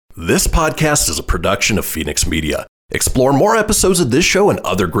This podcast is a production of Phoenix Media. Explore more episodes of this show and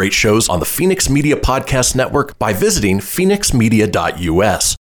other great shows on the Phoenix Media Podcast Network by visiting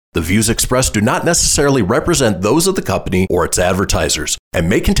phoenixmedia.us. The views expressed do not necessarily represent those of the company or its advertisers and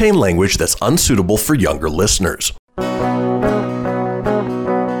may contain language that's unsuitable for younger listeners.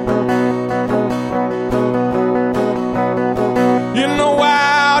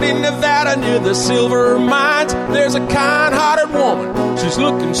 In Nevada near the silver mines, there's a kind-hearted woman. She's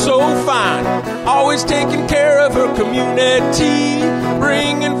looking so fine, always taking care of her community.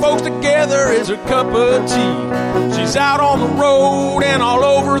 Bringing folks together is her cup of tea. She's out on the road and all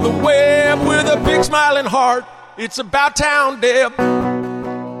over the web with a big smiling heart. It's About Town Deb.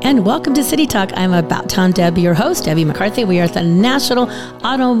 And welcome to City Talk. I'm About Town Deb, your host, Debbie McCarthy. We are at the National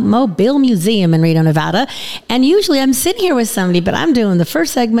Automobile Museum in Reno, Nevada. And usually I'm sitting here with somebody, but I'm doing the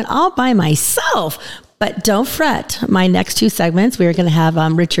first segment all by myself. But don't fret. My next two segments, we are going to have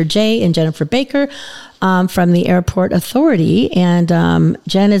Richard J. and Jennifer Baker from the Airport Authority. And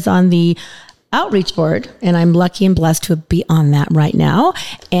Jen is on the outreach board, and I'm lucky and blessed to be on that right now.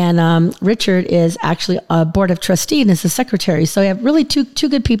 And Richard is actually a board of trustee and is the secretary. So we have really two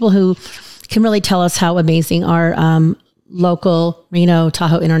good people who can really tell us how amazing our local Reno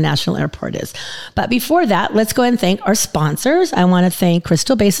Tahoe International Airport is. But before that, let's go ahead and thank our sponsors. I want to thank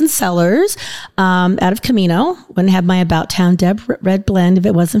Crystal Basin Cellars out of Camino. Wouldn't have my About Town Deb Red Blend if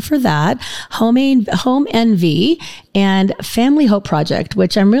it wasn't for that. Home Envy and Family Hope Project,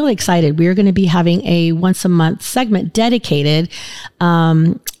 which I'm really excited. We're going to be having a once a month segment dedicated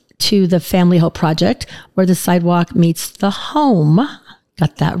to the Family Hope Project, where the sidewalk meets the home.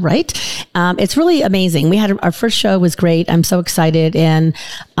 Got that right. It's really amazing. We had our first show was great. I'm so excited. And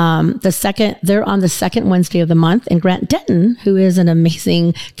they're on the second Wednesday of the month. And Grant Denton, who is an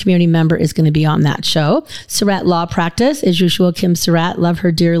amazing community member, is going to be on that show. Surratt Law Practice is usual. Kim Surratt, love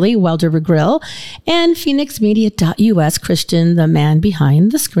her dearly. Wild River Grill. And PhoenixMedia.us, Christian, the man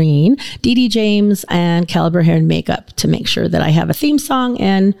behind the screen. Dee Dee James and Caliber Hair and Makeup to make sure that I have a theme song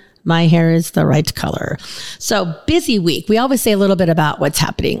and my hair is the right color. So busy week. We always say a little bit about what's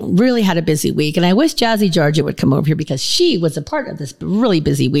happening. Really had a busy week. And I wish Jazzy Georgia would come over here because she was a part of this really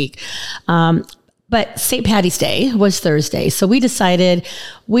busy week. But St. Patty's Day was Thursday. So we decided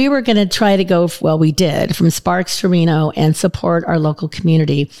we were going to try to go, we did, from Sparks to Reno and support our local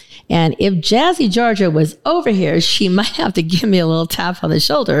community. And if Jazzy Georgia was over here, she might have to give me a little tap on the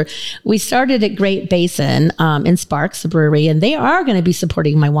shoulder. We started at Great Basin in Sparks, the brewery, and they are going to be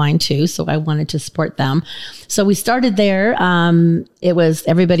supporting my wine too. So I wanted to support them. So we started there. It was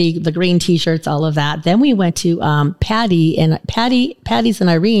everybody, the green t-shirts, all of that. Then we went to Patty's and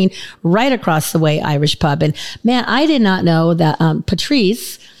Irene right across the way, Irish pub. And man, I did not know that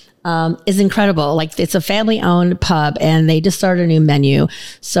Patrice is incredible. Like, it's a family owned pub and they just started a new menu.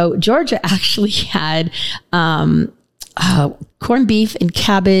 So Georgia actually had corned beef and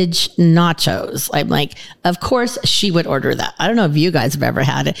cabbage nachos. I'm like, of course she would order that. I don't know if you guys have ever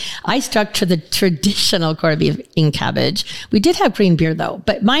had it. I stuck to the traditional corned beef and cabbage. We did have green beer though,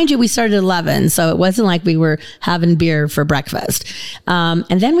 but mind you, we started at 11, so it wasn't like we were having beer for breakfast. And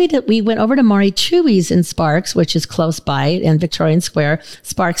then we went over to Maury Chewy's in Sparks, which is close by in Victorian Square,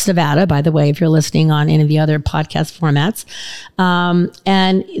 Sparks, Nevada, by the way, if you're listening on any of the other podcast formats.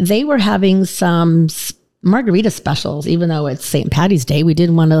 And they were having some margarita specials, even though it's St. Patty's Day. We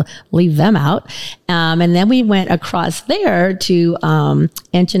didn't want to leave them out. And then we went across there to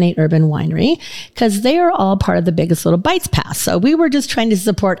Enginate Urban Winery because they are all part of the Biggest Little Bites Pass. So we were just trying to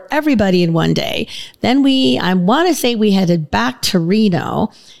support everybody in one day. Then I want to say we headed back to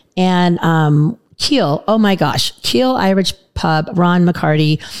Reno and Keel. Oh my gosh. Keel Irish Pub, Ron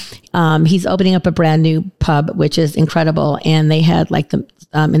McCarty. He's opening up a brand new pub, which is incredible. And they had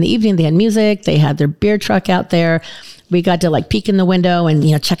in the evening, they had music. They had their beer truck out there. We got to peek in the window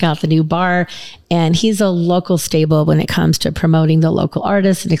and, check out the new bar. And he's a local staple when it comes to promoting the local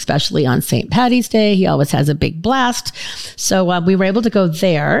artists, and especially on St. Patty's Day. He always has a big blast. So we were able to go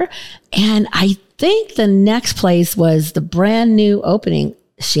there. And I think the next place was the brand new opening,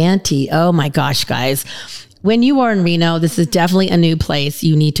 Shanty. Oh my gosh, guys. When you are in Reno, this is definitely a new place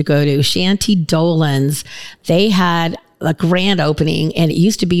you need to go to. Shanty Dolan's. They had a grand opening, and it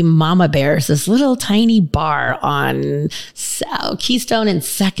used to be Mama Bear's, this little tiny bar on Keystone and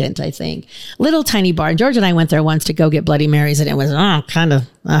 2nd, I think. Little tiny bar. And George and I went there once to go get Bloody Marys, and it was kind of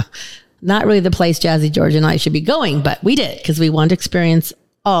not really the place Jazzy George and I should be going, but we did because we wanted to experience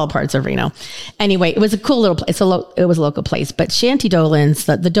all parts of Reno. Anyway, it was a cool little place. It was a local place, but Shanty Dolans,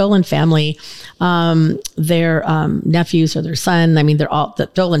 the Dolan family, their nephews or their son, I mean, they're all the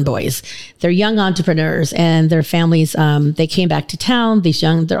Dolan boys. They're young entrepreneurs, and their families, they came back to town.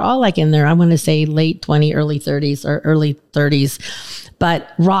 They're all like in their, I want to say late 20s, early 30s or early 30s,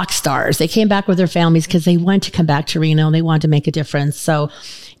 but rock stars. They came back with their families because they wanted to come back to Reno and they wanted to make a difference. So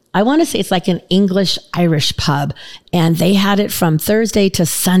I want to say it's like an English-Irish pub, and they had it from Thursday to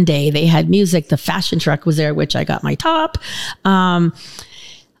Sunday. They had music. The fashion truck was there, which I got my top.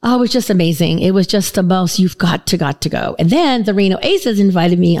 Oh, it was just amazing. It was just the most, you've got to go. And then the Reno Aces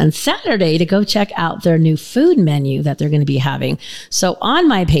invited me on Saturday to go check out their new food menu that they're going to be having. So on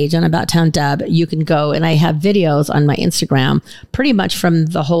my page on About Town Deb, you can go, and I have videos on my Instagram pretty much from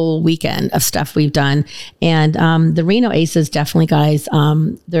the whole weekend of stuff we've done. And the Reno Aces, definitely, guys,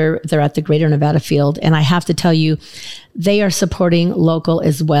 they're at the Greater Nevada Field. And I have to tell you, they are supporting local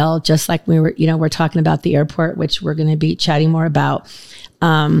as well, just like we're talking about the airport, which we're going to be chatting more about.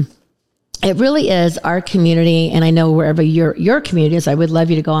 It really is our community. And I know wherever your community is, I would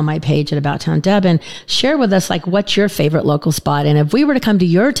love you to go on my page at About Town Deb and share with us, like, what's your favorite local spot? And if we were to come to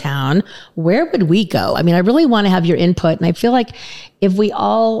your town, where would we go? I mean, I really want to have your input. And I feel like if we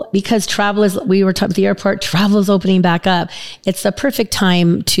all, because we were talking at the airport, travel is opening back up. It's the perfect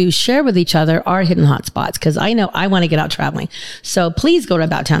time to share with each other our hidden hotspots, because I know I want to get out traveling. So please go to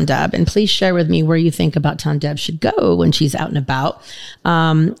About Town Deb and please share with me where you think About Town Deb should go when she's out and about.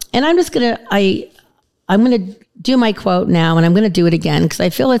 And I'm just going to, I'm going to do my quote now, and I'm going to do it again because I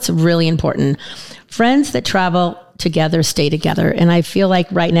feel it's really important. Friends that travel together stay together. And I feel like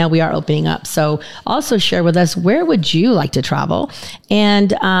right now we are opening up. So also share with us, where would you like to travel?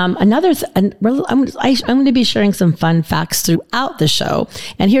 And I'm going to be sharing some fun facts throughout the show.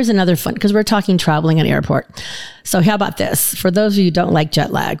 And here's another fun, because we're talking traveling at airport. So how about this? For those of you who don't like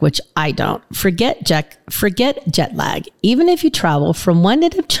jet lag, which I don't, forget jet lag. Even if you travel from one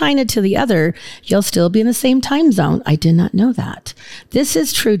end of China to the other, you'll still be in the same time zone. I did not know that. This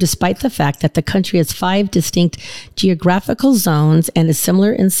is true despite the fact that the country has 5 distinct geographical zones and is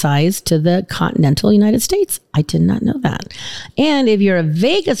similar in size to the continental United States. I did not know that. And if you're a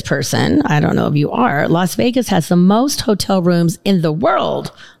Vegas person, I don't know if you are, Las Vegas has the most hotel rooms in the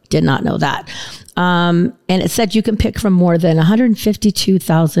world. Did not know that. And it said you can pick from more than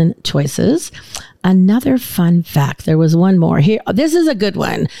 152,000 choices. Another fun fact, there was one more here. This is a good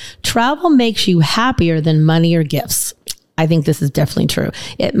one. Travel makes you happier than money or gifts. I think this is definitely true.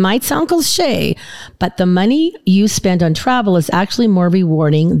 It might sound cliche, but the money you spend on travel is actually more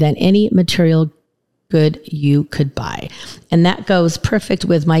rewarding than any material good you could buy. And that goes perfect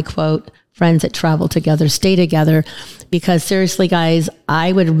with my quote, friends that travel together, stay together. Because seriously, guys,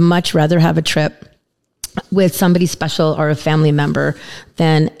 I would much rather have a trip with somebody special or a family member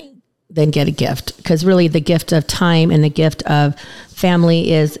than get a gift. Because really the gift of time and the gift of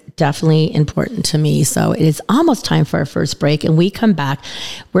family is definitely important to me. So it is almost time for our first break. And we come back,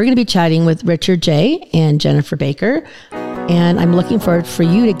 we're going to be chatting with Richard J. and Jennifer Baker. And I'm looking forward for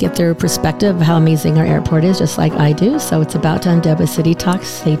you to get their perspective of how amazing our airport is, just like I do. So it's About Town Deb with City Talk.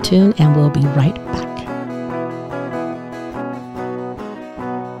 Stay tuned and we'll be right back.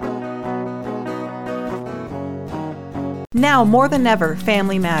 Now more than ever,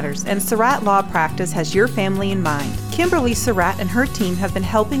 family matters, and Surratt Law Practice has your family in mind. Kimberly Surratt and her team have been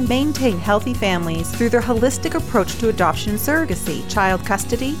helping maintain healthy families through their holistic approach to adoption and surrogacy, child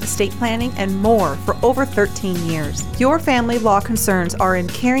custody, estate planning, and more for over 13 years. Your family law concerns are in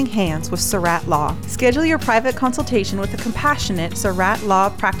caring hands with Surratt Law. Schedule your private consultation with a compassionate Surratt Law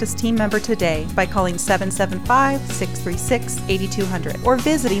Practice team member today by calling 775-636-8200 or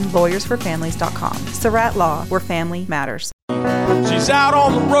visiting lawyersforfamilies.com. Surratt Law, where family matters. She's out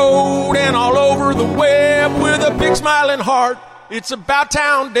on the road and all over the web with a big smiling heart. It's About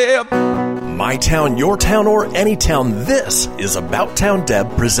Town Deb. My town, your town, or any town, this is About Town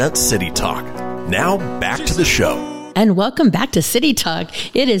Deb presents City Talk. Now, back to the show. And welcome back to City Talk.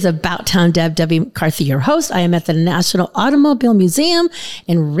 It is About Town Deb, Debbie McCarthy, your host. I am at the National Automobile Museum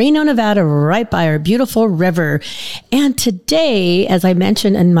in Reno, Nevada, right by our beautiful river. And today, as I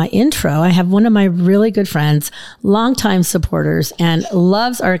mentioned in my intro, I have one of my really good friends, longtime supporters, and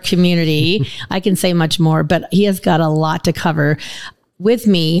loves our community. I can say much more, but he has got a lot to cover. With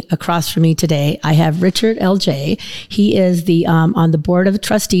me, across from me today, I have Richard L.J. He is the on the board of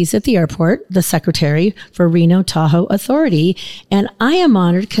trustees at the airport, the secretary for Reno Tahoe Authority. And I am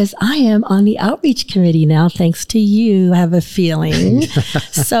honored because I am on the outreach committee now, thanks to you, I have a feeling.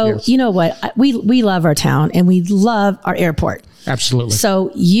 So, yes. You know what? We love our town and we love our airport. Absolutely.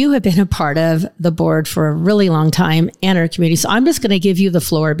 So you have been a part of the board for a really long time and our community. So I'm just going to give you the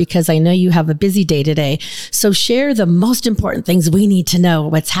floor because I know you have a busy day today. So share the most important things we need to know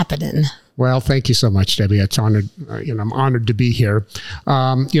what's happening. Well, thank you so much, Debbie. It's honored. I'm honored to be here.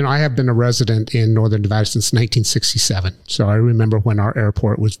 I have been a resident in Northern Nevada since 1967. So I remember when our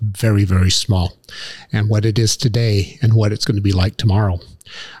airport was very, very small, and what it is today and what it's going to be like tomorrow.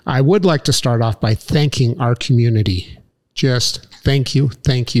 I would like to start off by thanking our community. Just thank you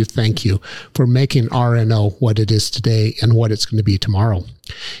for making RNO what it is today and what it's going to be tomorrow.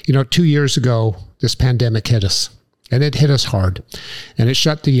 2 years ago, this pandemic hit us. And it hit us hard, and it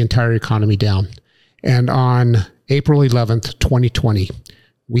shut the entire economy down. And on April 11th, 2020,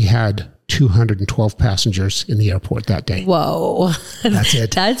 we had 212 passengers in the airport that day. Whoa. That's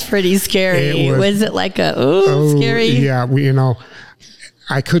it. That's pretty scary. Was it like scary? Yeah,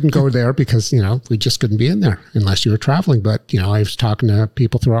 I couldn't go there because, we just couldn't be in there unless you were traveling. But, I was talking to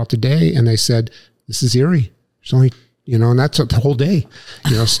people throughout the day, and they said, this is eerie. There's only, and that's the whole day,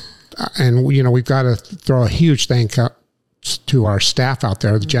 And, we've got to throw a huge thank you to our staff out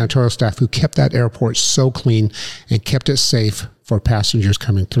there, the janitorial staff, who kept that airport so clean and kept it safe for passengers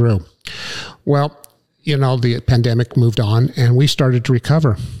coming through. Well, the pandemic moved on and we started to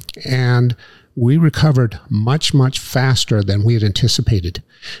recover. And we recovered much, much faster than we had anticipated.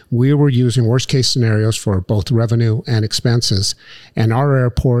 We were using worst case scenarios for both revenue and expenses, and our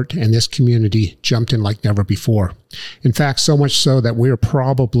airport and this community jumped in like never before. In fact, so much so that we're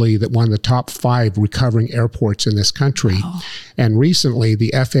probably one of the top 5 recovering airports in this country. Oh. And recently,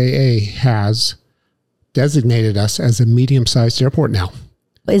 the FAA has designated us as a medium-sized airport now.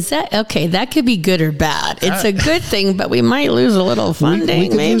 Is that okay? That could be good or bad. It's a good thing, but we might lose a little funding. We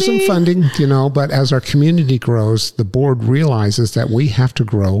could lose some funding, but as our community grows, the board realizes that we have to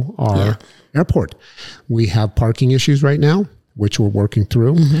grow our airport. We have parking issues right now, which we're working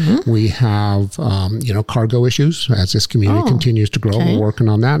through. Mm-hmm. We have, cargo issues as this community continues to grow. Okay. We're working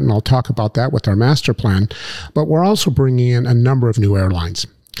on that, and I'll talk about that with our master plan. But we're also bringing in a number of new airlines.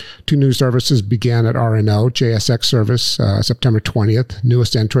 2 new services began at RNO, JSX service, September 20th.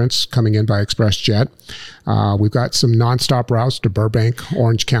 Newest entrants coming in by ExpressJet. We've got some nonstop routes to Burbank,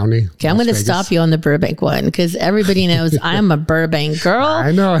 Orange County. Okay, I'm going to stop you on the Burbank one because everybody knows I'm a Burbank girl.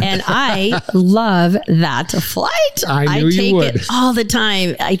 I know. And I love that flight. I knew you would. I take it all the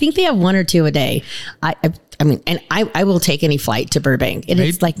time. I think they have 1 or 2 a day. I will take any flight to Burbank. And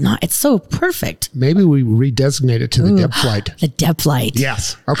it's so perfect. Maybe we redesignate it to the Deb flight. The Deb flight.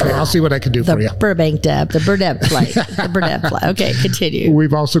 Yes. Okay, I'll see what I can do for you. The Burbank Deb, the Burdeb flight. The Burdeb flight. Okay, continue.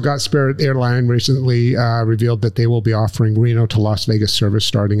 We've also got Spirit Airline recently revealed that they will be offering Reno to Las Vegas service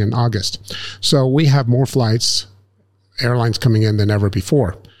starting in August. So we have more flights, airlines coming in than ever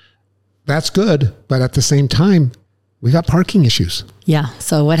before. That's good, but at the same time, we got parking issues. Yeah.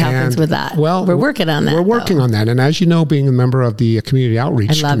 So what happens with that? Well, we're working on that. We're working on that. And as you know, being a member of the Community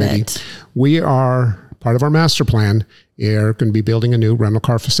Outreach Committee, we are part of our master plan. We're going to be building a new rental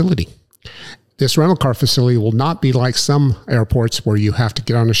car facility. This rental car facility will not be like some airports where you have to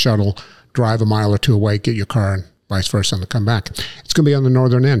get on a shuttle, drive a mile or 2 away, get your car, and vice versa, and come back. It's going to be on the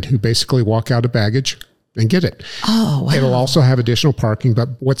northern end. You basically walk out of baggage and get it. Oh, wow. It'll also have additional parking. But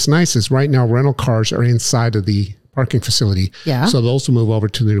what's nice is right now rental cars are inside of the parking facility. Yeah. So those will move over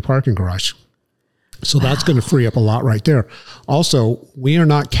to the new parking garage. So that's going to free up a lot right there. Also, we are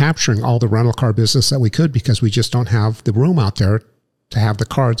not capturing all the rental car business that we could because we just don't have the room out there to have the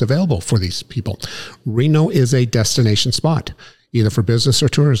cars available for these people. Reno is a destination spot, either for business or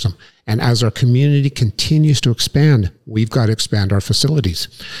tourism. And as our community continues to expand, we've got to expand our facilities.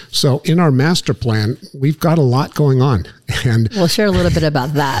 So in our master plan, we've got a lot going on. And we'll share a little bit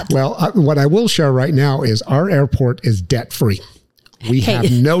about that. Well, what I will share right now is our airport is debt-free. We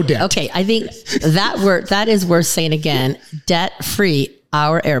have no debt. Okay, I think that is worth saying again. Debt-free,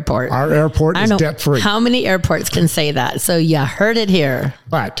 our airport. Our airport is debt-free. How many airports can say that? So you heard it here.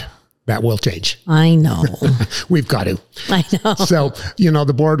 But that will change. I know. We've got to. I know. So,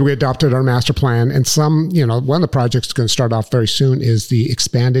 the board, we adopted our master plan, and one of the projects that's going to start off very soon is the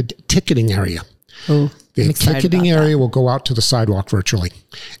expanded ticketing area. Oh, the ticketing area will go out to the sidewalk virtually.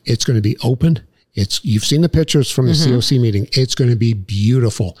 It's going to be open. You've seen the pictures from the COC meeting. It's going to be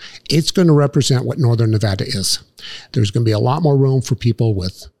beautiful. It's going to represent what Northern Nevada is. There's going to be a lot more room for people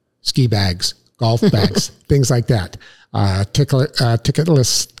with ski bags, golf bags, things like that.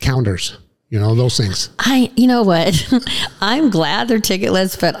 Ticketless counters, those things. You know what? I'm glad they're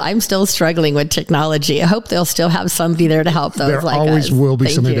ticketless, but I'm still struggling with technology. I hope they'll still have somebody there to help those there like always us. Will be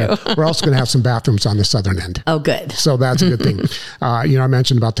Thank somebody you. there. We're also going to have some bathrooms on the southern end. Oh, good. So that's a good thing. I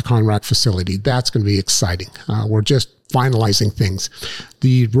mentioned about the Conrack facility. That's going to be exciting. We're just finalizing things.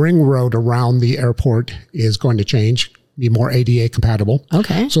 The ring road around the airport is going to change, be more ADA compatible.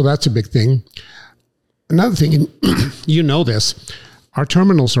 Okay. So that's a big thing. Another thing, and you know this, our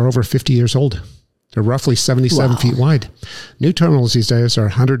terminals are over 50 years old. They're roughly 77 feet wide. New terminals these days are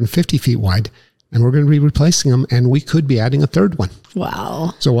 150 feet wide, and we're going to be replacing them, and we could be adding a third one.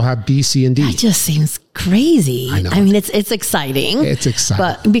 Wow. So we'll have B, C, and D. It just seems crazy. I know. I mean, it's exciting. It's exciting.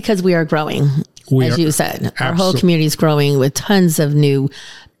 But because we are growing, as you said, our whole community is growing with tons of new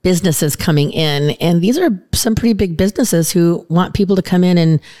businesses coming in. And these are some pretty big businesses who want people to come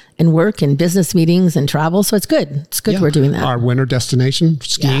in and work in business meetings and travel. So it's good. It's good we're doing that. Our winter destination,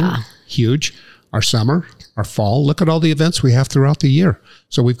 skiing, huge. Our summer, our fall. Look at all the events we have throughout the year.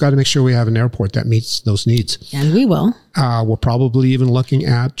 So we've got to make sure we have an airport that meets those needs. And we will. We're probably even looking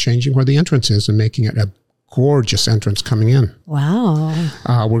at changing where the entrance is and making it a gorgeous entrance coming in. Wow.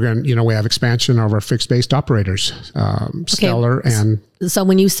 We're going to, we have expansion of our fixed-based operators, Stellar and... So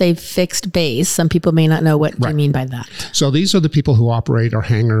when you say fixed base, some people may not know what you mean by that. So these are the people who operate our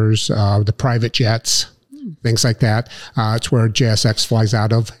hangars, the private jets, things like that. It's where JSX flies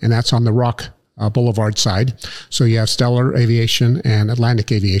out of, and that's on the Rock Boulevard side. So you have Stellar Aviation and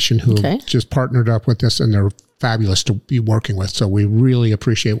Atlantic Aviation who just partnered up with us, and they're fabulous to be working with. So we really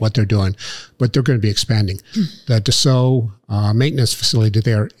appreciate what they're doing, but they're going to be expanding. The Dassault maintenance facility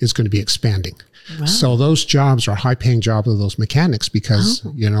there is going to be expanding. Wow. So those jobs are high paying jobs of those mechanics because,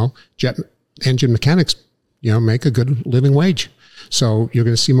 jet engine mechanics, make a good living wage. So you're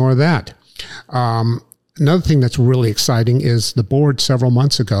going to see more of that. Another thing that's really exciting is the board several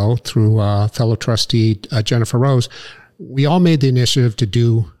months ago through fellow trustee Jennifer Rose, we all made the initiative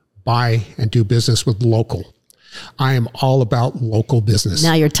to buy and do business with local. I am all about local business.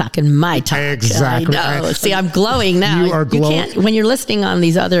 Now you're talking my talk. Exactly. I know. See, I'm glowing now. You are glowing. When you're listening on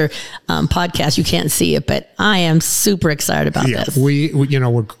these other podcasts, you can't see it, but I am super excited about this.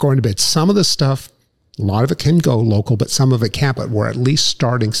 We're going to bid. Some of the stuff, a lot of it can go local, but some of it can't. But we're at least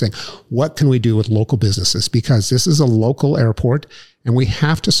starting saying, what can we do with local businesses? Because this is a local airport, and we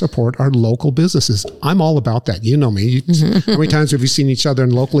have to support our local businesses. I'm all about that. You know me. How many times have you seen each other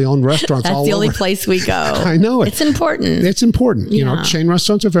in locally owned restaurants all over? That's the only place we go. I know it. It's important. It's important. Chain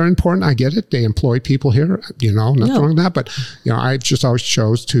restaurants are very important. I get it. They employ people here. Nothing wrong with that. But, I just always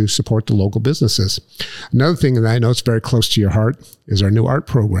chose to support the local businesses. Another thing that I know is very close to your heart is our new art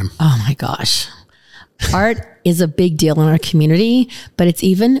program. Oh, my gosh. Art is a big deal in our community, but it's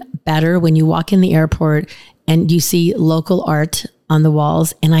even better when you walk in the airport and you see local art on the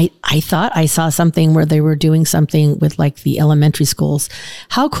walls. And I thought I saw something where they were doing something with like the elementary schools.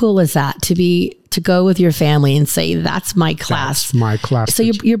 How cool is that to go with your family and say, that's my class. That's my class. So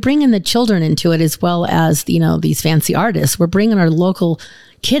you're bringing the children into it as well as, these fancy artists. We're bringing our local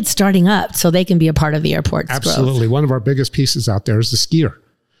kids starting up so they can be a part of the airport's Absolutely. growth. One of our biggest pieces out there is the skier.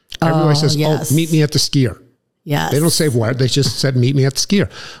 Everybody says, meet me at the skier. Yes. They don't say what. They just said, meet me at the skier.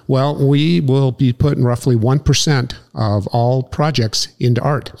 Well, we will be putting roughly 1% of all projects into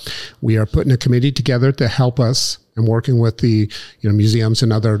art. We are putting a committee together to help us and working with the museums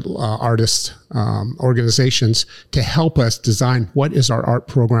and other artists organizations to help us design what is our art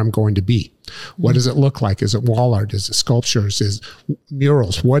program going to be. What does it look like? Is it wall art? Is it sculptures? Is it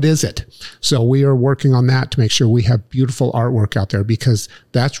murals? What is it? So we are working on that to make sure we have beautiful artwork out there because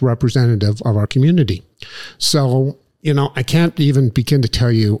that's representative of our community. So, I can't even begin to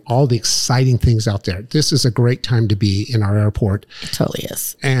tell you all the exciting things out there. This is a great time to be in our airport. It totally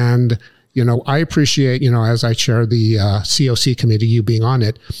is. And I appreciate, as I chair the COC committee, you being on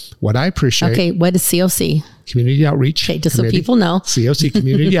it, what I appreciate. Okay, what is COC? Community Outreach. Okay, just committee, so people know. COC,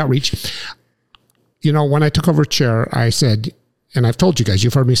 Community Outreach. When I took over chair, I said, and I've told you guys,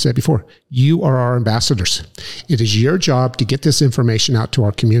 you've heard me say it before, you are our ambassadors. It is your job to get this information out to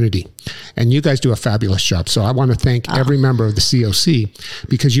our community. And you guys do a fabulous job. So I want to thank every member of the COC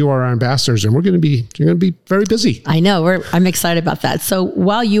because you are our ambassadors and you're going to be very busy. I know. I'm excited about that. So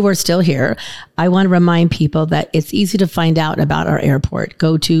while you are still here, I want to remind people that it's easy to find out about our airport.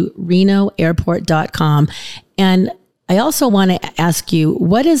 Go to renoairport.com. And I also want to ask you,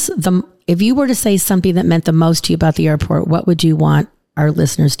 if you were to say something that meant the most to you about the airport, what would you want our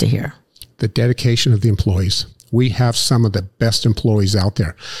listeners to hear? The dedication of the employees. We have some of the best employees out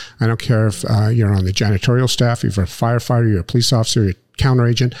there. I don't care if you're on the janitorial staff, if you're a firefighter, you're a police officer, you're a counter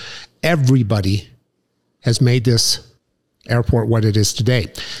agent. Everybody has made this airport what it is today.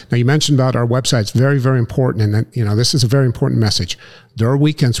 Now, you mentioned about our website. It's very, very important. And, this is a very important message. There are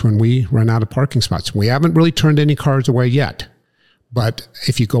weekends when we run out of parking spots. We haven't really turned any cars away yet. But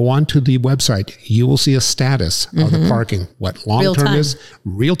if you go onto the website, you will see a status of the parking, what long-term is,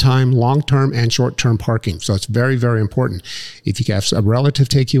 real-time, long-term, and short-term parking. So it's very, very important. If you have a relative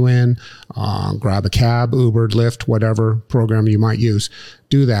take you in, grab a cab, Uber, Lyft, whatever program you might use,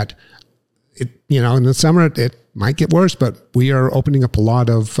 do that. In the summer, it might get worse, but we are opening up a lot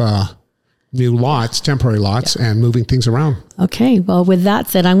of new lots, temporary lots, and moving things around. Okay. Well, with that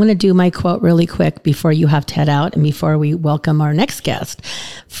said, I'm going to do my quote really quick before you have to head out and before we welcome our next guest.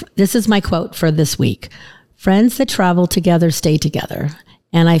 This is my quote for this week. Friends that travel together stay together.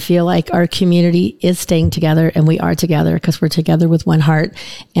 And I feel like our community is staying together, and we are together because we're together with one heart.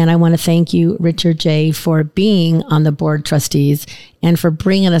 And I want to thank you, Richard J., for being on the board trustees and for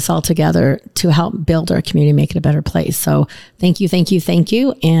bringing us all together to help build our community, make it a better place. So thank you, thank you, thank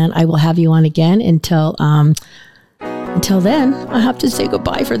you. And I will have you on again until then. I have to say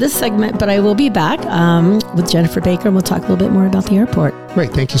goodbye for this segment, but I will be back with Jennifer Baker, and we'll talk a little bit more about the airport.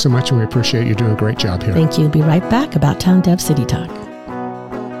 Great. Thank you so much, and we appreciate you doing a great job here. Thank you. Be right back. About Town Deb City Talk.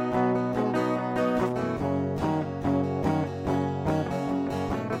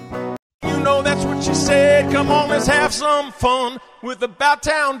 That's what she said. Come on, let's have some fun with About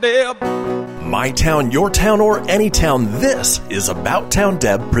Town Deb. My town, your town, or any town, this is About Town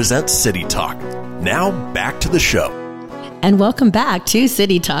Deb presents City Talk. Now, back to the show. And welcome back to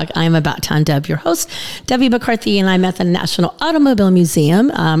City Talk. I'm About Town Deb, your host, Debbie McCarthy, and I'm at the National Automobile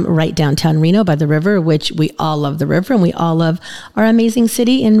Museum right downtown Reno by the river, which we all love the river, and we all love our amazing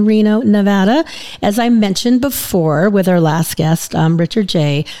city in Reno, Nevada. As I mentioned before with our last guest, Richard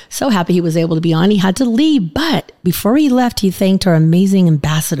J., so happy he was able to be on. He had to leave, but before he left, he thanked our amazing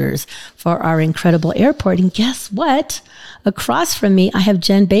ambassadors for our incredible airport. And guess what? Across from me, I have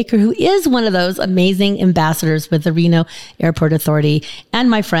Jen Baker, who is one of those amazing ambassadors with the Reno Airport Authority, and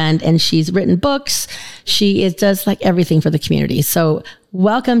my friend, and she's written books. She does like everything for the community. So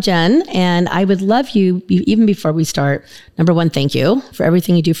welcome, Jen. And I would love you, even before we start, number one, thank you for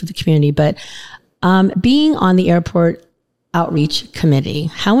everything you do for the community. But being on the airport outreach committee,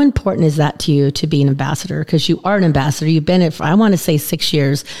 how important is that to you to be an ambassador? Because you are an ambassador. You've been it for, I want to say 6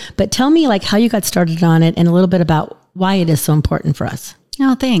 years. But tell me like how you got started on it and a little bit about why it is so important for us.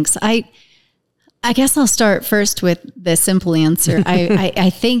 Oh, thanks. I guess I'll start first with the simple answer. I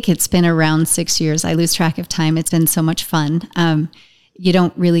think it's been around 6 years. I lose track of time. It's been so much fun. You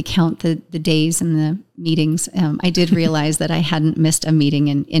don't really count the days and the meetings. I did realize that I hadn't missed a meeting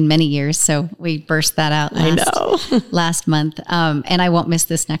in many years. So we burst that out last month. And I won't miss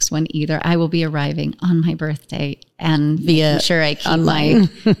this next one either. I will be arriving on my birthday and making sure I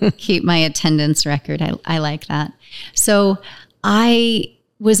keep my attendance record. I like that. So I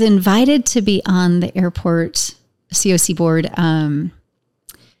was invited to be on the airport COC board,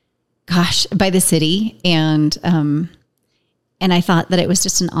 by the city. And I thought that it was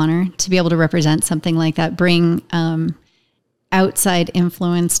just an honor to be able to represent something like that, bring outside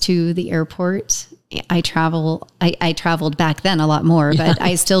influence to the airport. I traveled back then a lot more, but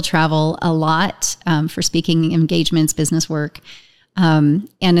I still travel a lot for speaking engagements, business work. And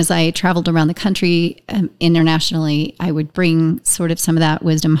as I traveled around the country internationally, I would bring sort of some of that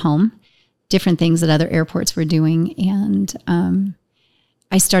wisdom home, different things that other airports were doing. And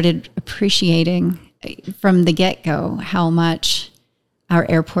I started appreciating from the get-go how much our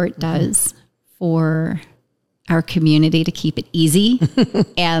airport does for our community to keep it easy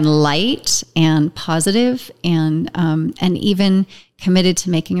and light and positive, and even committed to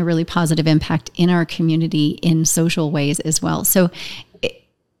making a really positive impact in our community in social ways as well. So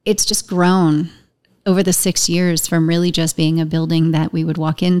it's just grown over the 6 years from really just being a building that we would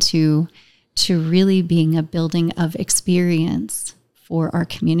walk into to really being a building of experience for our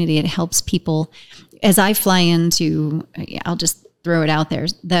community. It helps people. As I fly into, I'll just throw it out there,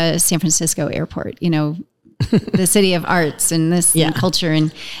 the San Francisco airport, the city of arts and this and culture.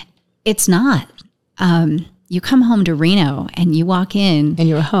 And it's not. You come home to Reno and you walk in and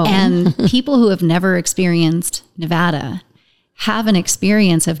you're home. And people who have never experienced Nevada have an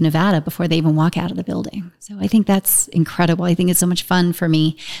experience of Nevada before they even walk out of the building. So I think that's incredible. I think it's so much fun for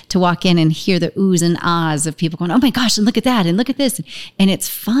me to walk in and hear the oohs and ahs of people going, oh my gosh, and look at that, and look at this. And it's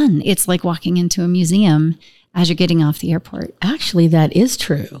fun. It's like walking into a museum as you're getting off the airport. Actually, that is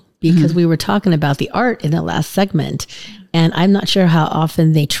true, because we were talking about the art in the last segment, and I'm not sure how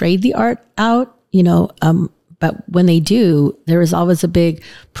often they trade the art out, but when they do, there is always a big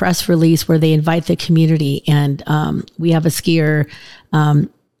press release where they invite the community. And we have a skier,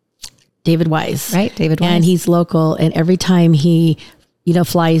 David Wise. Right, David Wise. And he's local. And every time he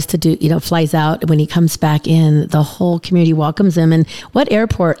flies out. When he comes back in, the whole community welcomes him. And what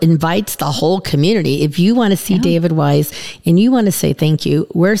airport invites the whole community? If you want to see David Wise and you want to say thank you,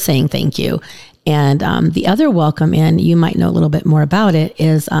 we're saying thank you. And the other welcome in, you might know a little bit more about it,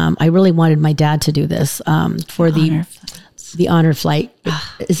 is I really wanted my dad to do this for the honor flight.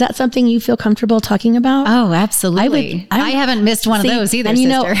 Is that something you feel comfortable talking about? Oh, absolutely. I haven't missed one of those either, and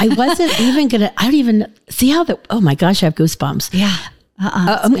sister. I wasn't even I don't even see how oh my gosh, I have goosebumps. Yeah.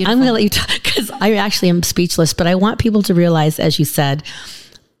 I'm going to let you talk, because I actually am speechless, but I want people to realize, as you said,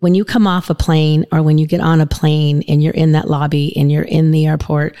 when you come off a plane or when you get on a plane and you're in that lobby and you're in the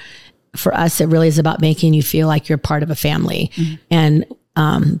airport, for us, it really is about making you feel like you're part of a family. Mm-hmm.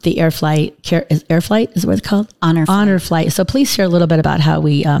 And the air flight is what it's called? Honor flight. So please share a little bit about how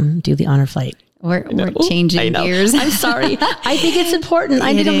we do the honor flight. We're changing gears. I'm sorry. I think it's important.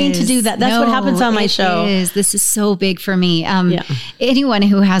 I didn't mean to do that. That's what happens on my show. This is so big for me. Anyone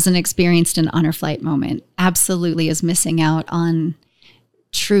who hasn't experienced an honor flight moment absolutely is missing out on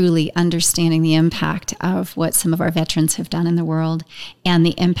truly understanding the impact of what some of our veterans have done in the world, and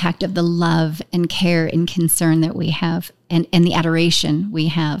the impact of the love and care and concern that we have, and the adoration we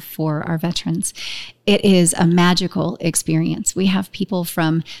have for our veterans. It is a magical experience. We have people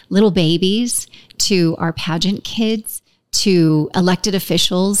from little babies to our pageant kids to elected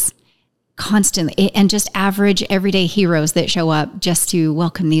officials, constantly, and just average everyday heroes that show up just to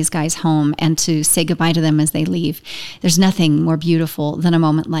welcome these guys home and to say goodbye to them as they leave. There's nothing more beautiful than a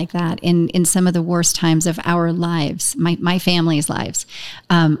moment like that. In some of the worst times of our lives, my family's lives,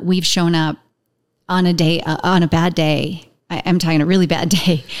 we've shown up on a bad day. I'm talking a really bad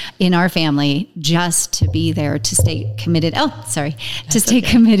day in our family, just to be there, to stay committed.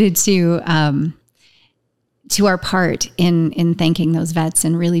 Committed to our part in thanking those vets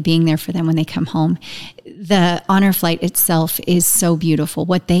and really being there for them when they come home. The honor flight itself is so beautiful.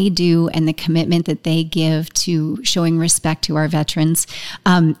 What they do and the commitment that they give to showing respect to our veterans.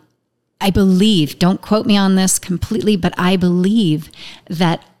 I believe, don't quote me on this completely, but I believe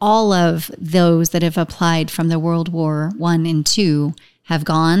that all of those that have applied from the World War I and II have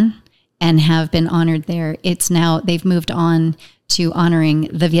gone and have been honored there. It's now, they've moved on to honoring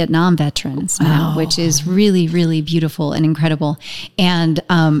the Vietnam veterans now, which is really, really beautiful and incredible. And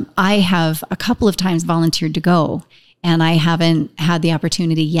I have a couple of times volunteered to go, and I haven't had the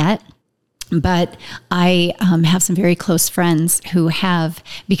opportunity yet. But I have some very close friends who have,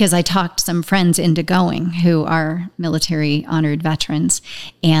 because I talked some friends into going who are military honored veterans,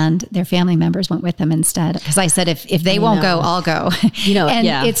 and their family members went with them instead. Because I said, if they won't go, I'll go.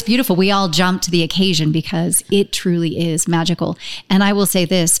 It's beautiful. We all jumped to the occasion because it truly is magical. And I will say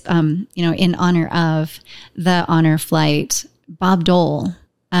this, in honor of the honor flight, Bob Dole.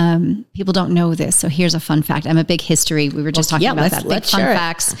 People don't know this, so here's a fun fact. I'm a big history. We were just talking about that. Big fun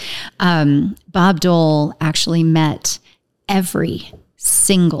facts. Bob Dole actually met every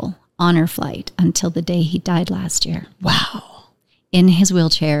single honor flight until the day he died last year. Wow. In his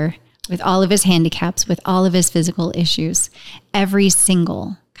wheelchair, with all of his handicaps, with all of his physical issues, every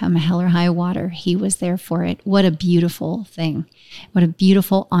single, come hell or high water, he was there for it. What a beautiful thing. What a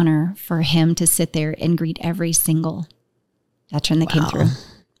beautiful honor for him to sit there and greet every single veteran that came through.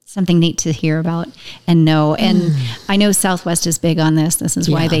 Something neat to hear about and know. And I know Southwest is big on this. This is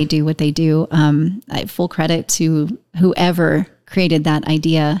why they do what they do. Full credit to whoever created that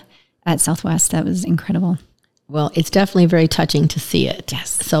idea at Southwest. That was incredible. Well, it's definitely very touching to see it.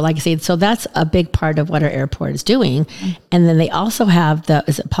 Yes. So like I said, so that's a big part of what our airport is doing. And then they also have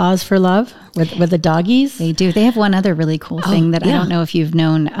is it Paws for Love with the doggies? They do. They have one other really cool thing that I don't know if you've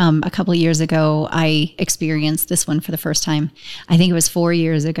known. A couple of years ago, I experienced this one for the first time. I think it was 4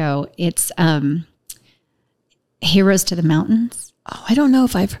 years ago. It's Heroes to the Mountains. Oh, I don't know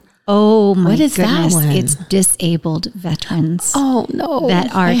if I've... Oh my goodness. That one? It's disabled veterans. Oh no.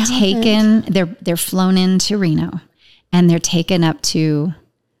 That are taken, they're flown into Reno, and they're taken up to,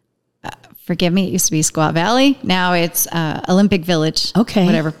 forgive me, it used to be Squaw Valley. Now it's Olympic Village. Okay.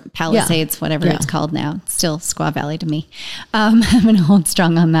 Whatever, Palisades, whatever it's called now. It's still Squaw Valley to me. I'm going to hold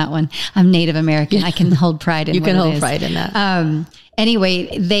strong on that one. I'm Native American. I can hold pride in you what can it hold is. pride in that.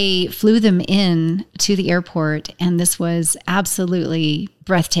 Anyway, they flew them in to the airport, and this was absolutely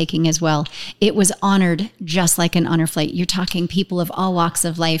breathtaking as well. It was honored just like an honor flight. You're talking people of all walks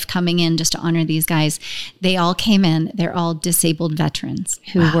of life coming in just to honor these guys. They all came in. They're all disabled veterans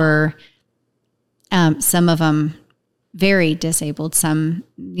who were, some of them very disabled, some,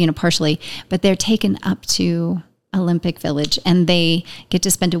 partially, but they're taken up to Olympic Village, and they get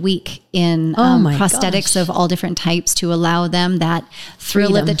to spend a week in my prosthetics gosh. of all different types to allow them that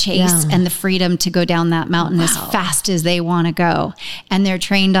thrill of the chase and the freedom to go down that mountain as fast as they want to go. And they're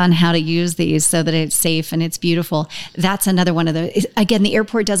trained on how to use these so that it's safe and it's beautiful. That's another one of the, again, the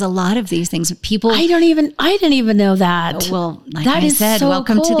airport does a lot of these things. People, I didn't even know that. well, like that I is said, so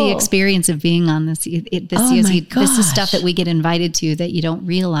welcome to the cool. experience of being on this my COC. This is stuff gosh. that we get invited to that you don't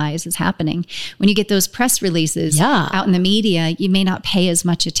realize is happening. When you get those press releases Yeah. out in the media, you may not pay as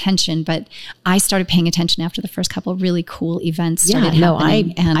much attention, but I started paying attention after the first couple of really cool events started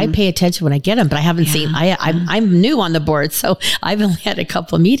happening. I pay attention when I get them, but I haven't seen. I'm new on the board, so I've only had a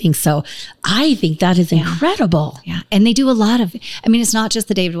couple of meetings. So I think that is incredible. Yeah. And they do a lot of, I mean, it's not just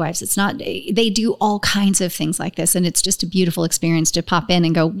the David Wives. It's not, they do all kinds of things like this. And it's just a beautiful experience to pop in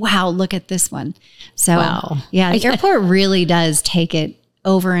and go, wow, look at this one. So Wow. yeah, the airport really does take it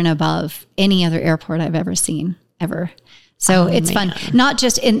over and above any other airport I've ever seen, ever. So it's fun. Not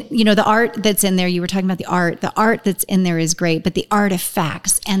just in, the art that's in there. You were talking about the art that's in there is great, but the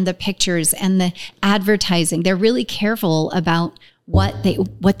artifacts and the pictures and the advertising, they're really careful about what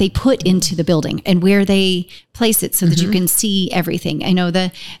they put into the building and where they place it so that you can see everything. I know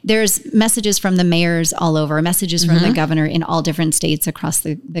there's messages from the mayors all over, messages from the governor in all different states across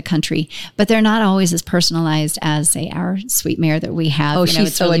the country, but they're not always as personalized as, say, our sweet mayor that we have. Oh, she's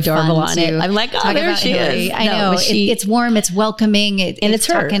it's so really adorable fun on to it. I'm like, oh, talk there about she Hillary. is. I No, know. but It's warm. It's welcoming. And it's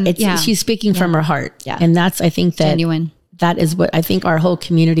her. talking- She's speaking from her heart. Yeah. And that's, I think that Genuine. that is what I think our whole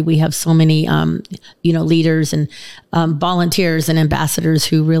community, we have so many, leaders and volunteers and ambassadors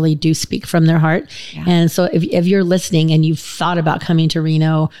who really do speak from their heart. Yeah. And so if you're listening and you've thought about coming to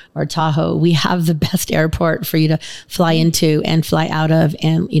Reno or Tahoe, we have the best airport for you to fly into and fly out of.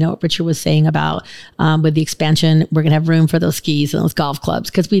 And, what Richard was saying about with the expansion, we're going to have room for those skis and those golf clubs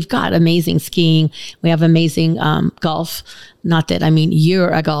because we've got amazing skiing. We have amazing golf. Not that,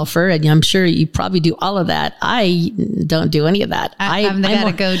 you're a golfer and I'm sure you probably do all of that. I don't do any of that. I'm the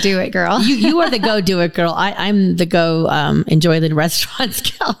gotta go do it, girl. You are the go do it girl. I'm the go enjoy the restaurants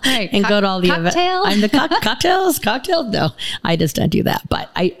gal and go to all the events. I'm the cocktails. No, I just don't do that. But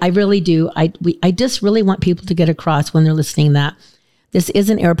I really do. I just really want people to get across when they're listening that this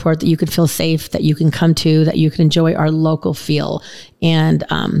is an airport that you could feel safe, that you can come to, that you can enjoy our local feel. And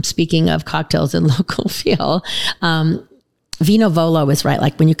speaking of cocktails and local feel, Vino Volo is right.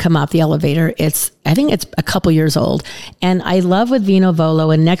 Like when you come off the elevator, I think it's a couple years old. And I love with Vino Volo,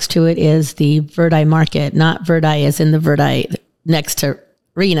 and next to it is the Verdi Market, not Verdi as in the Verdi next to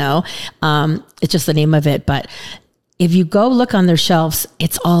Reno. It's just the name of it. But if you go look on their shelves,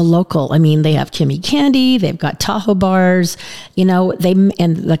 it's all local. They have Kimmy Candy, they've got Tahoe bars, and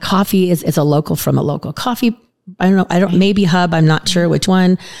the coffee is a local from a local coffee. Maybe Hub, I'm not sure which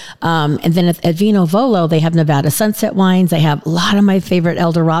one. And then at Vino Volo, they have Nevada Sunset wines. They have a lot of my favorite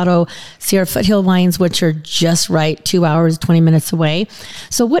El Dorado Sierra Foothill wines, which are just right, 2 hours, 20 minutes away.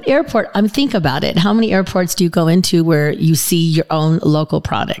 So what airport, think about it. How many airports do you go into where you see your own local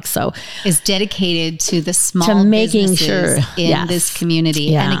products? So is dedicated to the small to making businesses sure in this community.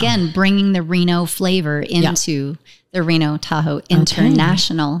 Yeah. And again, bringing the Reno flavor into the Reno Tahoe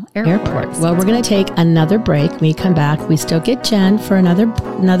International Airport. Well, we're going to take another break. When we come back, we still get Jen for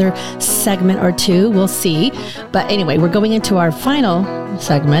another segment or two. We'll see. But anyway, we're going into our final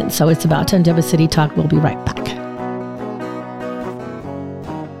segment. So it's about Tandeba City Talk. We'll be right back.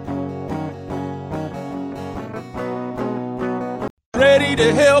 Ready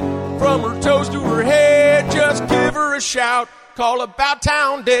to help from her toes to her head. Just give her a shout. Call About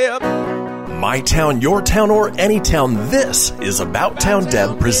Town Deb. My town, your town, or any town, this is About Town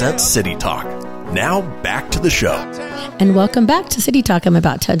Deb presents City Talk. Now, back to the show. And welcome back to City Talk. I'm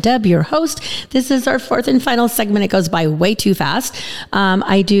About Town Deb, your host. This is our fourth and final segment. It goes by way too fast.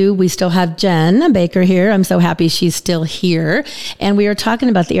 We still have Jen Baker here. I'm so happy she's still here. And we are talking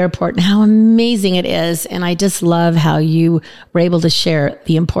about the airport and how amazing it is. And I just love how you were able to share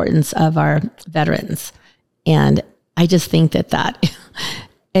the importance of our veterans. And I just think that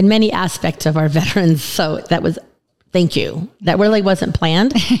in many aspects of our veterans. So thank you. That really wasn't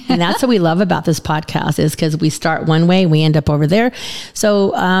planned. And that's what we love about this podcast is because we start one way, we end up over there.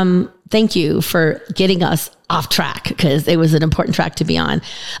 So thank you for getting us off track because it was an important track to be on.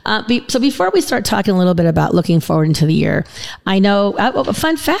 So before we start talking a little bit about looking forward into the year, I know a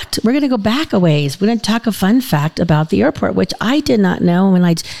fun fact, we're going to go back a ways. We're going to talk a fun fact about the airport, which I did not know. When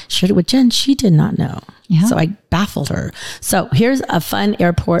I shared it with Jen, she did not know. Yeah. So I baffled her. So here's a fun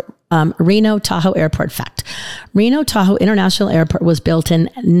airport, Reno Tahoe Airport fact. Reno Tahoe International Airport was built in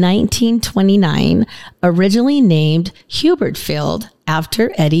 1929, originally named Hubert Field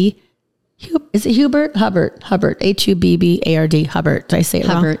after Eddie Is it Hubert? Hubbard. Hubbard. Hubbard. Did I say it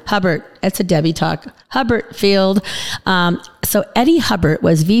Hubbard. wrong? Hubbard. That's a Debbie talk. Hubbard Field. So Eddie Hubbard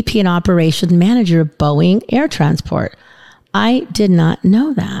was VP and Operations Manager of Boeing Air Transport. I did not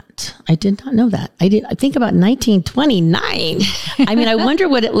know that. I think about 1929. I mean, I wonder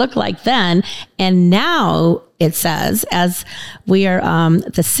what it looked like then. And now it says, as we are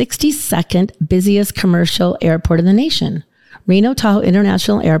the 62nd busiest commercial airport in the nation. Reno Tahoe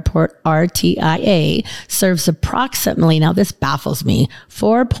International Airport, RTIA, serves approximately, now this baffles me,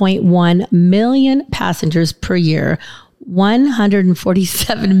 4.1 million passengers per year,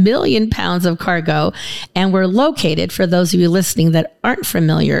 147 million pounds of cargo. And we're located, for those of you listening that aren't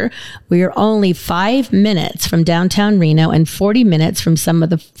familiar, we are only 5 minutes from downtown Reno and 40 minutes from some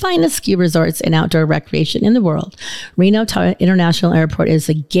of the finest ski resorts and outdoor recreation in the world. Reno Tahoe International Airport is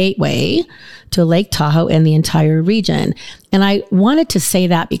a gateway to Lake Tahoe and the entire region. And I wanted to say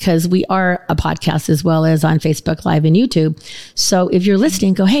that because we are a podcast as well as on Facebook Live and YouTube. So if you're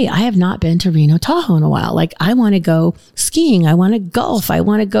listening, go, hey, I have not been to Reno Tahoe in a while. Like, I want to go skiing. I want to golf. I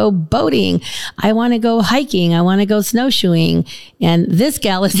want to go boating. I want to go hiking. I want to go snowshoeing. And this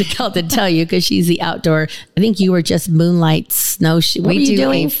gal is the gal to tell you, because she's the outdoor. I think you were just moonlight snowshoe. What were you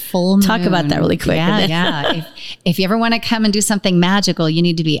doing? A full moon. Talk about that really quick. Yeah. If you ever want to come and do something magical, you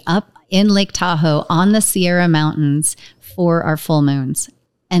need to be up in Lake Tahoe on the Sierra Mountains for our full moons.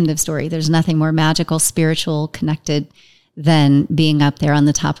 End of story. There's nothing more magical, spiritual, connected than being up there on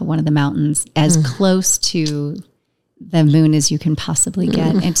the top of one of the mountains, as close to the moon as you can possibly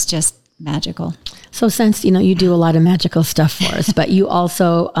get. It's just magical. So since, you do a lot of magical stuff for us, but you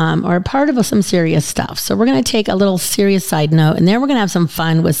also are a part of some serious stuff. So we're going to take a little serious side note, and then we're going to have some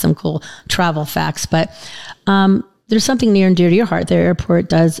fun with some cool travel facts. But there's something near and dear to your heart. The airport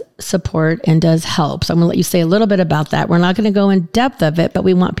does support and does help. So I'm going to let you say a little bit about that. We're not going to go in depth of it, but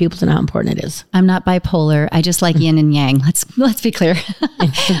we want people to know how important it is. I'm not bipolar. I just like yin and yang. Let's be clear.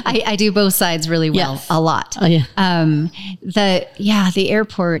 I do both sides really well, Yes. a lot. Oh, yeah. The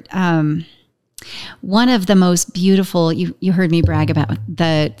airport. One of the most beautiful, you heard me brag about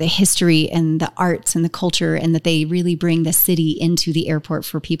the history and the arts and the culture, and that they really bring the city into the airport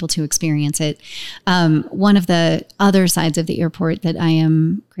for people to experience it. One of the other sides of the airport that I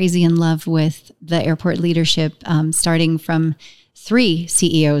am crazy in love with, the airport leadership, starting from 3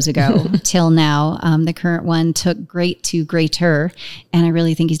 CEOs ago till now. The current one took great to greater, and I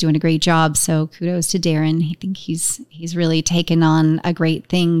really think he's doing a great job. So kudos to Darren. I think he's really taken on a great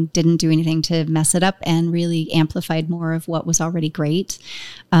thing, didn't do anything to mess it up, and really amplified more of what was already great.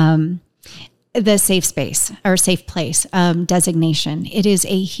 The safe space or safe place designation. It is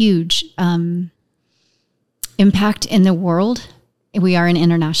a huge impact in the world. We are an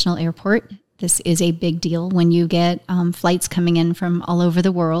international airport. This is a big deal. When you get flights coming in from all over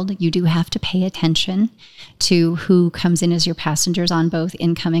the world, you do have to pay attention to who comes in as your passengers on both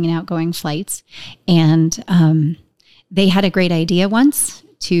incoming and outgoing flights. And they had a great idea once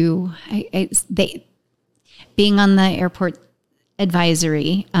being on the airport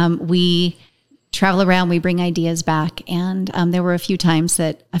advisory. We travel around, we bring ideas back. And there were a few times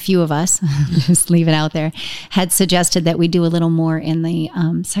that a few of us, just leave it out there, had suggested that we do a little more in the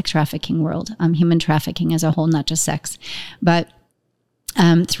sex trafficking world, human trafficking as a whole, not just sex. But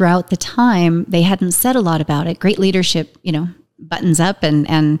throughout the time, they hadn't said a lot about it. Great leadership, buttons up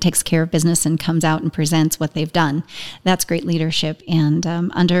and takes care of business and comes out and presents what they've done. That's great leadership. And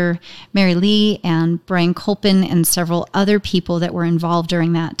under Mary Lee and Brian Colpin and several other people that were involved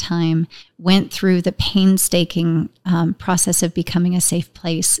during that time, went through the painstaking process of becoming a safe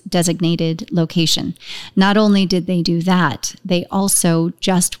place designated location. Not only did they do that, they also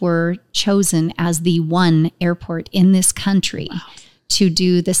just were chosen as the one airport in this country to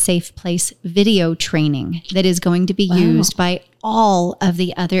do the safe place video training that is going to be used by all of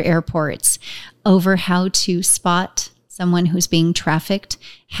the other airports over how to spot someone who's being trafficked,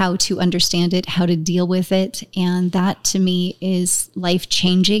 how to understand it, how to deal with it. And that to me is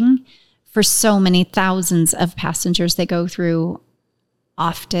life-changing for so many thousands of passengers that go through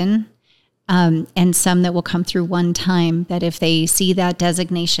often. And some that will come through one time, that if they see that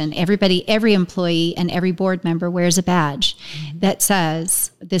designation, every employee and every board member wears a badge that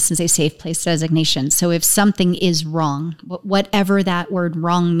says this is a safe place designation. So if something is wrong, whatever that word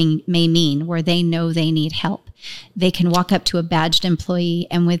wrong may mean, where they know they need help, they can walk up to a badged employee,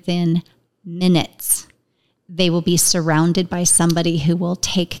 and within minutes, they will be surrounded by somebody who will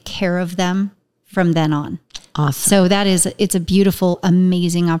take care of them from then on. Awesome. So it's a beautiful,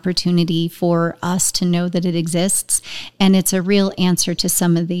 amazing opportunity for us to know that it exists. And it's a real answer to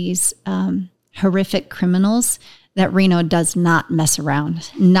some of these horrific criminals that Reno does not mess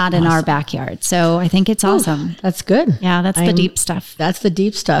around, not in our backyard. So I think it's awesome. That's good. Yeah, that's the deep stuff. That's the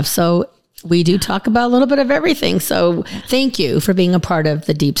deep stuff. So we do talk about a little bit of everything. So thank you for being a part of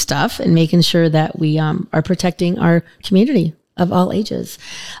the deep stuff and making sure that we are protecting our community of all ages.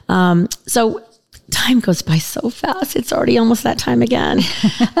 So time goes by so fast. It's already almost that time again.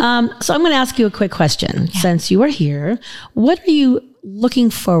 So I'm going to ask you a quick question. Yeah. Since you are here, what are you looking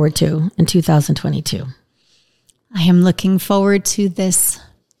forward to in 2022? I am looking forward to this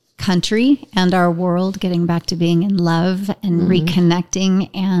country and our world getting back to being in love and reconnecting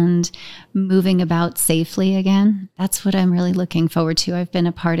and moving about safely again. That's what I'm really looking forward to. I've been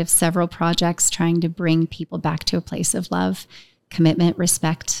a part of several projects trying to bring people back to a place of love, commitment,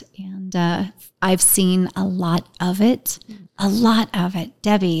 respect, and I've seen a lot of it.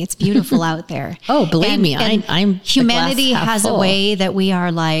 Debbie, it's beautiful out there. Oh, believe me, I'm humanity has a way that we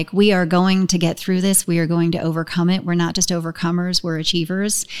are like, we are going to get through this. We are going to overcome it. We're not just overcomers, we're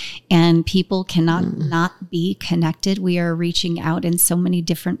achievers, and people cannot not be connected. We are reaching out in so many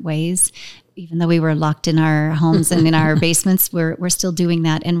different ways. Even though we were locked in our homes and in our basements, we're still doing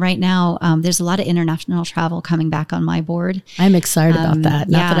that. And right now, there's a lot of international travel coming back on my board. I'm excited about that.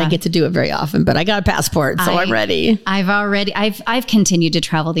 Not that I get to do it very often, but I got a passport, so I'm ready. I've continued to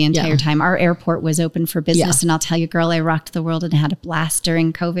travel the entire time. Our airport was open for business, and I'll tell you, girl, I rocked the world and had a blast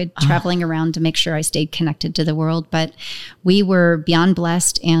during COVID, traveling around to make sure I stayed connected to the world. But we were beyond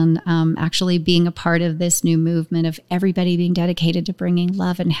blessed, and actually being a part of this new movement of everybody being dedicated to bringing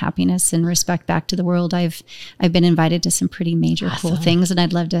love and happiness and respect back to the world. I've been invited to some pretty major cool things, and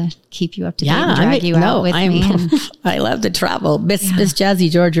I'd love to keep you up to date and drag you out with me. I love to travel. Miss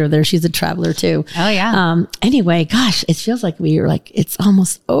Jazzy Georgia there, she's a traveler too. Oh yeah. Anyway, gosh, it feels like it's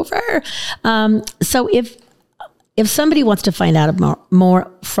almost over. So if somebody wants to find out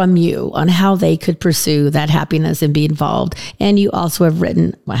more from you on how they could pursue that happiness and be involved, and you also have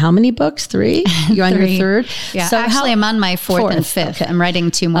written, how many books? 3? You're on your 3rd? Yeah, so actually I'm on my 4th and 5th. Okay. I'm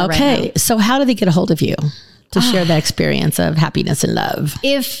writing 2 more right now. So how do they get a hold of you to share that experience of happiness and love?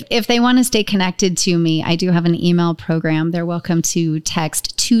 If they want to stay connected to me, I do have an email program. They're welcome to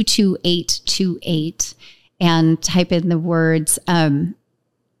text 22828 and type in the words,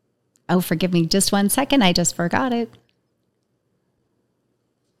 forgive me just 1 second. I just forgot it.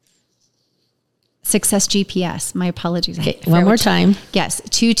 Success GPS. My apologies. Okay, one more time. Yes,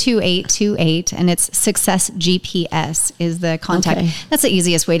 22828, and it's Success GPS is the contact. Okay. That's the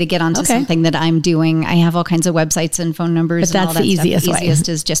easiest way to get onto something that I'm doing. I have all kinds of websites and phone numbers. But that's the easiest way. The easiest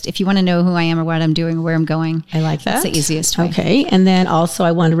is just if you want to know who I am or what I'm doing or where I'm going. I like that. That's the easiest way. Okay, and then also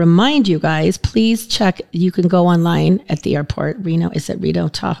I want to remind you guys, please check. You can go online at the airport. Is it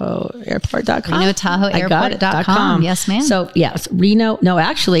RenoTahoeAirport.com? RenoTahoeAirport.com. Yes, ma'am. So yes,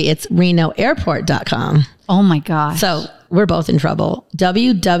 it's RenoAirport.com. Oh my gosh. So we're both in trouble.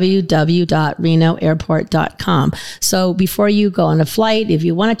 www.renoairport.com. So before you go on a flight, if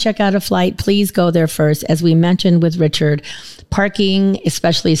you want to check out a flight, please go there first. As we mentioned with Richard, parking,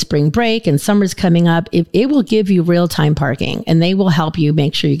 especially spring break and summer's coming up, it will give you real-time parking, and they will help you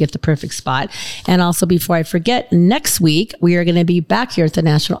make sure you get the perfect spot. And also, before I forget, next week, we are going to be back here at the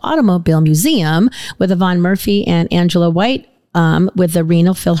National Automobile Museum with Yvonne Murphy and Angela White, with the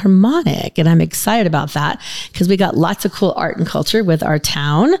Reno Philharmonic. And I'm excited about that because we got lots of cool art and culture with our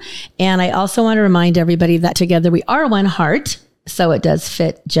town. And I also want to remind everybody that together we are one heart. So it does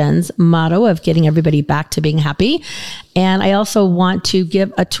fit Jen's motto of getting everybody back to being happy. And I also want to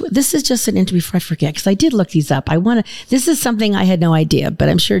give this is just an interview before I forget, because I did look these up. This is something I had no idea, but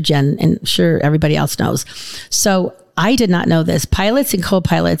I'm sure Jen and sure everybody else knows. So I did not know this. Pilots and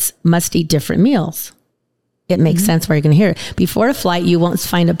co-pilots must eat different meals. It makes sense where you're going to hear it. Before a flight, you won't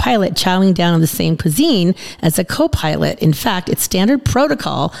find a pilot chowing down on the same cuisine as a co-pilot. In fact, it's standard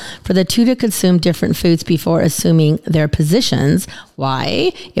protocol for the two to consume different foods before assuming their positions.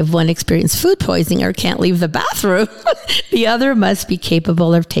 Why? If one experiences food poisoning or can't leave the bathroom, the other must be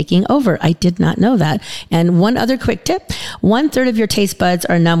capable of taking over. I did not know that. And one other quick tip, 1/3 of your taste buds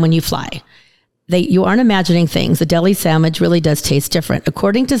are numb when you fly. You aren't imagining things. A deli sandwich really does taste different.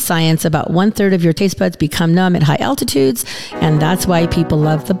 According to science, about 1/3 of your taste buds become numb at high altitudes. And that's why people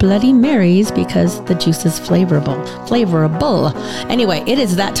love the Bloody Marys, because the juice is flavorable. Anyway, it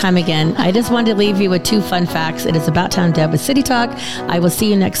is that time again. I just wanted to leave you with 2 fun facts. It is About Town Deb with City Talk. I will see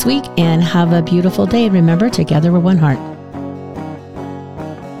you next week, and have a beautiful day. And remember, together we're one heart.